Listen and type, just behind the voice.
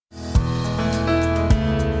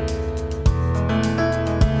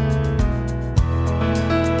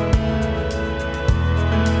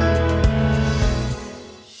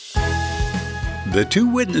The two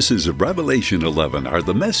witnesses of Revelation 11 are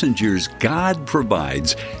the messengers God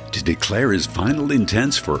provides to declare His final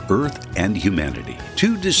intents for earth and humanity.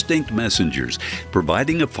 Two distinct messengers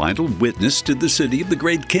providing a final witness to the city of the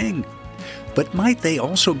great King. But might they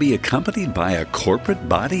also be accompanied by a corporate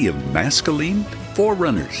body of masculine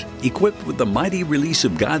forerunners, equipped with the mighty release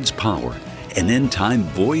of God's power, an end-time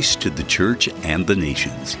voice to the church and the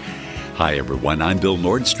nations? Hi everyone, I'm Bill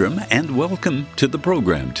Nordstrom, and welcome to the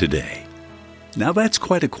program today. Now that's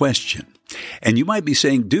quite a question. And you might be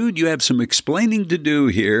saying, dude, you have some explaining to do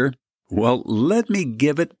here. Well, let me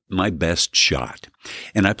give it my best shot.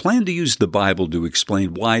 And I plan to use the Bible to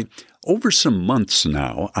explain why, over some months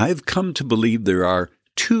now, I've come to believe there are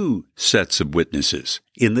two sets of witnesses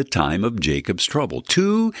in the time of Jacob's trouble.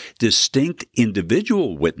 Two distinct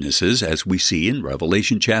individual witnesses, as we see in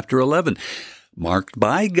Revelation chapter 11, marked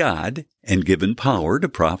by God and given power to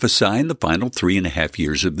prophesy in the final 3.5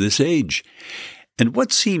 years of this age. And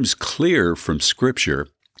what seems clear from Scripture,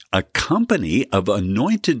 a company of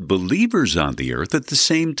anointed believers on the earth at the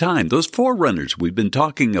same time, those forerunners we've been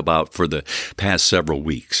talking about for the past several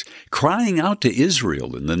weeks, crying out to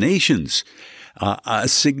Israel and the nations, a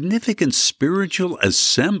significant spiritual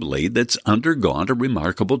assembly that's undergone a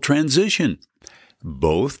remarkable transition.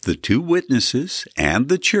 Both the two witnesses and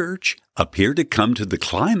the church appear to come to the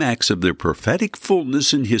climax of their prophetic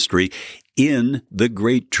fullness in history in the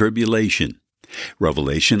Great Tribulation.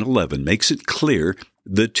 Revelation 11 makes it clear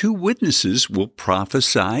the two witnesses will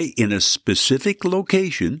prophesy in a specific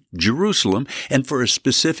location, Jerusalem, and for a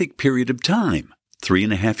specific period of time,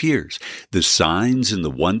 3.5 years. The signs and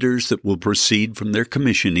the wonders that will proceed from their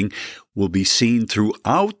commissioning will be seen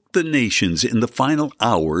throughout the nations in the final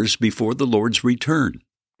hours before the Lord's return.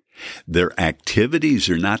 Their activities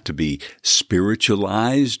are not to be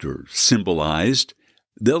spiritualized or symbolized.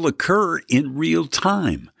 They'll occur in real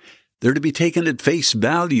time. They're to be taken at face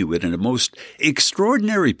value in a most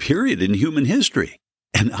extraordinary period in human history.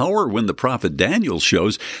 An hour when the prophet Daniel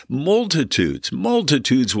shows multitudes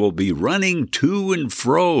will be running to and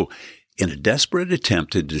fro in a desperate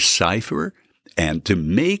attempt to decipher and to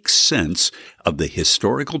make sense of the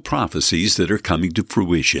historical prophecies that are coming to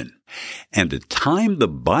fruition, and a time the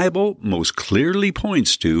Bible most clearly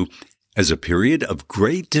points to as a period of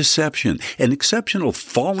great deception, an exceptional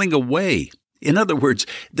falling away. In other words,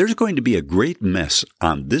 there's going to be a great mess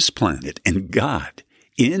on this planet, and God,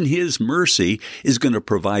 in His mercy, is going to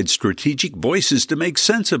provide strategic voices to make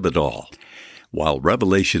sense of it all. While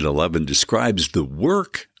Revelation 11 describes the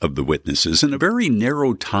work of the witnesses in a very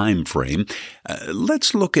narrow time frame,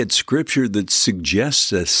 let's look at Scripture that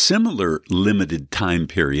suggests a similar limited time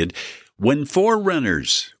period when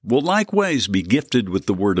forerunners will likewise be gifted with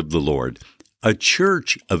the word of the Lord. A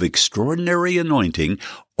church of extraordinary anointing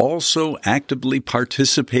also actively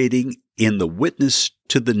participating in the witness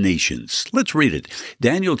to the nations. Let's read it.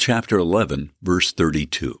 Daniel chapter 11, verse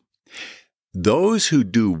 32. Those who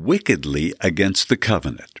do wickedly against the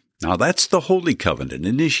covenant. Now that's the holy covenant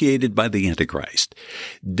initiated by the Antichrist.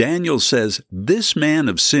 Daniel says this man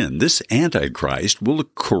of sin, this Antichrist, will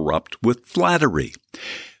corrupt with flattery.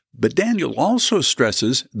 But Daniel also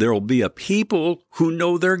stresses there will be a people who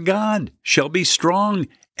know their God, shall be strong,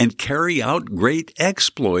 and carry out great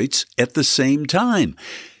exploits at the same time.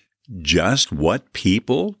 Just what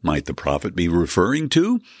people might the prophet be referring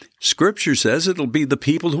to? Scripture says it'll be the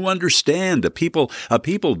people who understand, a people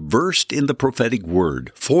versed in the prophetic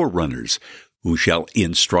word, forerunners, who shall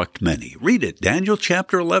instruct many. Read it, Daniel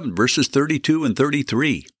chapter 11, verses 32 and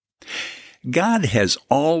 33. God has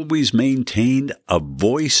always maintained a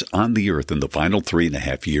voice on the earth, and the final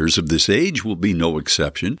 3.5 years of this age will be no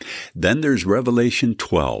exception. Then there's Revelation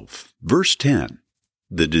 12, verse 10,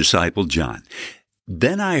 the disciple John.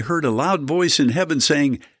 Then I heard a loud voice in heaven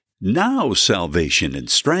saying, now salvation and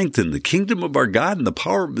strength and the kingdom of our God and the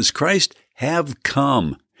power of His Christ have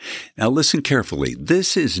come. Now listen carefully.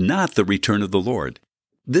 This is not the return of the Lord.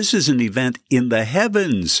 This is an event in the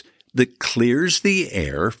heavens that clears the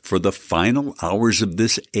air for the final hours of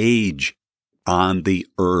this age on the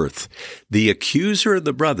earth. The accuser of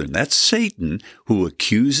the brethren, that's Satan, who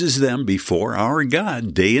accuses them before our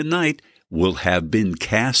God day and night, will have been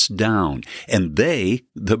cast down, and they,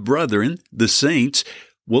 the brethren, the saints,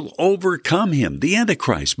 will overcome him, the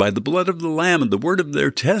Antichrist, by the blood of the Lamb and the word of their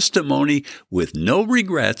testimony, with no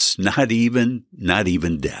regrets, not even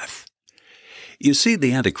death. You see,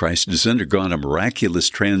 the Antichrist has undergone a miraculous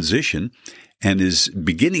transition and is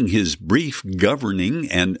beginning his brief governing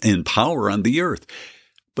and in power on the earth.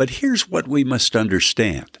 But here's what we must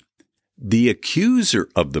understand. The accuser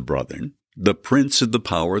of the brethren, the prince of the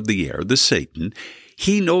power of the air, the Satan,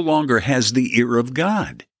 he no longer has the ear of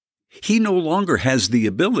God. He no longer has the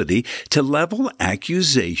ability to level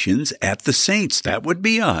accusations at the saints. That would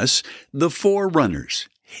be us, the forerunners,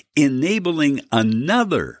 enabling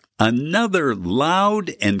another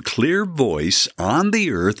loud and clear voice on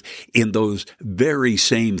the earth in those very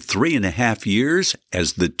same 3.5 years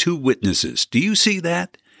as the two witnesses. Do you see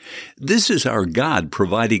that? This is our God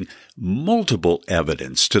providing multiple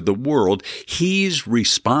evidence to the world. He's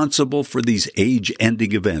responsible for these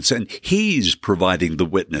age-ending events, and He's providing the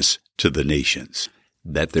witness to the nations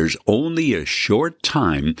that there's only a short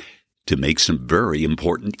time to make some very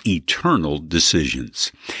important eternal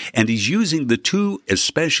decisions. And He's using the two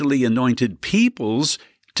especially anointed peoples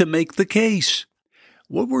to make the case.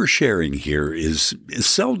 What we're sharing here is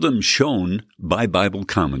seldom shown by Bible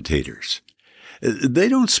commentators. They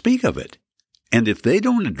don't speak of it. And if they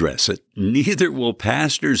don't address it, neither will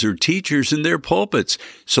pastors or teachers in their pulpits.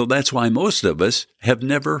 So that's why most of us have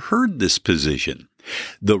never heard this position.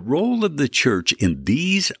 The role of the church in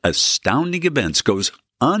these astounding events goes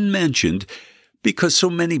unmentioned because so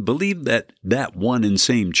many believe that one and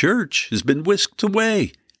same church has been whisked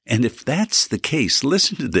away. And if that's the case,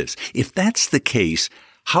 listen to this. If that's the case,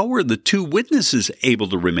 how are the two witnesses able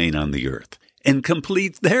to remain on the earth and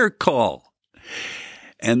complete their call?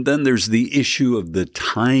 And then there's the issue of the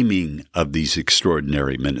timing of these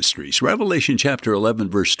extraordinary ministries. Revelation chapter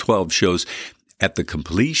 11, verse 12 shows at the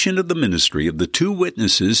completion of the ministry of the two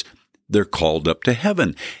witnesses, they're called up to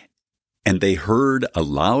heaven. And they heard a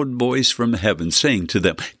loud voice from heaven saying to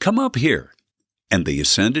them, "Come up here." And they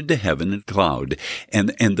ascended to heaven in a cloud,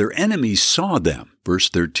 and their enemies saw them. Verse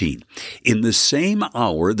 13, in the same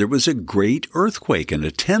hour there was a great earthquake, and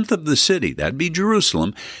 1/10 of the city, that'd be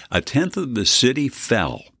Jerusalem, 1/10 of the city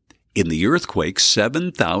fell. In the earthquake,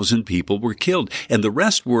 7,000 people were killed, and the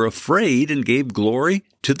rest were afraid and gave glory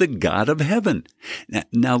to the God of heaven.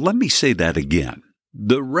 Now let me say that again.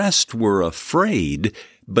 The rest were afraid,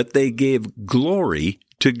 but they gave glory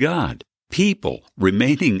to God. People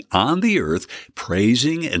remaining on the earth,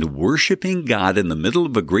 praising and worshiping God in the middle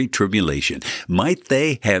of a great tribulation. Might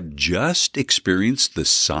they have just experienced the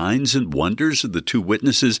signs and wonders of the two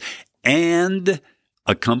witnesses and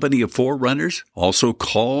a company of forerunners also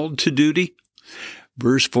called to duty?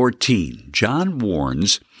 Verse 14, John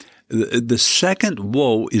warns, the second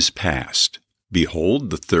woe is past.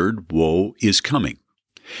 Behold, the third woe is coming.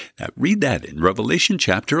 Now read that in Revelation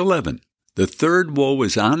chapter 11. The third woe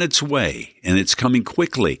is on its way, and it's coming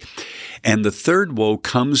quickly. And the third woe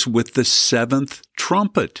comes with the seventh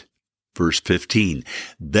trumpet. Verse 15,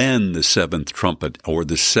 then the seventh trumpet, or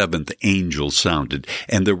the seventh angel, sounded,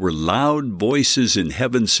 and there were loud voices in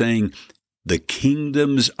heaven saying, the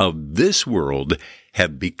kingdoms of this world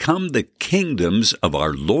have become the kingdoms of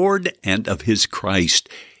our Lord and of His Christ,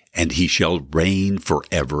 and He shall reign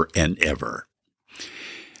forever and ever.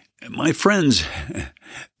 My friends,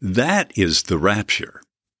 that is the rapture.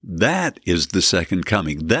 That is the second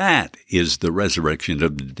coming. That is the resurrection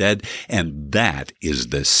of the dead. And that is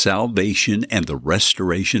the salvation and the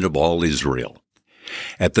restoration of all Israel.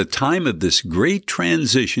 At the time of this great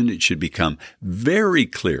transition, it should become very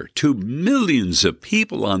clear to millions of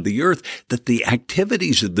people on the earth that the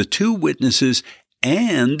activities of the two witnesses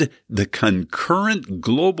and the concurrent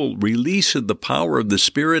global release of the power of the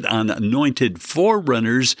Spirit on anointed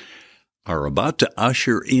forerunners are about to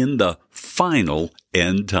usher in the final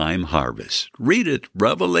end-time harvest. Read it,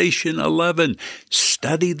 Revelation 11.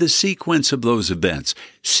 Study the sequence of those events.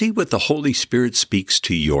 See what the Holy Spirit speaks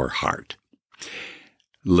to your heart.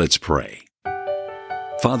 Let's pray.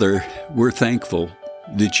 Father, we're thankful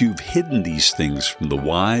that you've hidden these things from the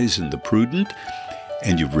wise and the prudent,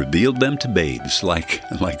 and you've revealed them to babes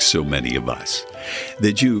like so many of us.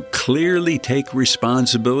 That you clearly take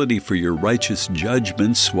responsibility for your righteous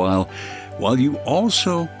judgments while you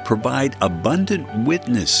also provide abundant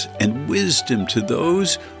witness and wisdom to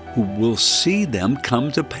those who will see them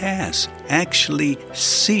come to pass, actually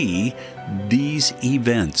see these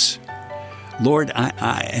events. Lord, I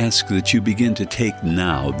ask that you begin to take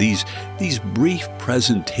now these brief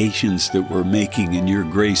presentations that we're making in your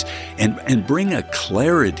grace and bring a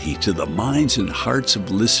clarity to the minds and hearts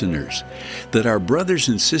of listeners, that our brothers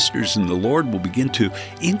and sisters in the Lord will begin to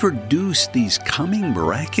introduce these coming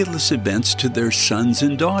miraculous events to their sons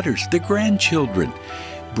and daughters, their grandchildren,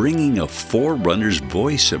 bringing a forerunner's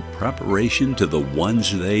voice of preparation to the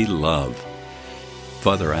ones they love.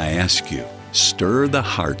 Father, I ask you, stir the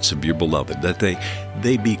hearts of your beloved, that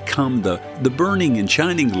they become the burning and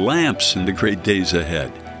shining lamps in the great days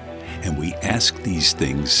ahead. And we ask these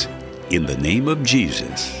things in the name of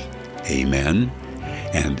Jesus. Amen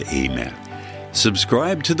and amen.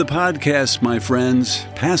 Subscribe to the podcast, my friends.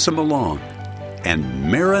 Pass them along.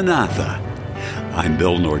 and Maranatha. I'm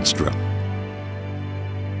Bill Nordstrom.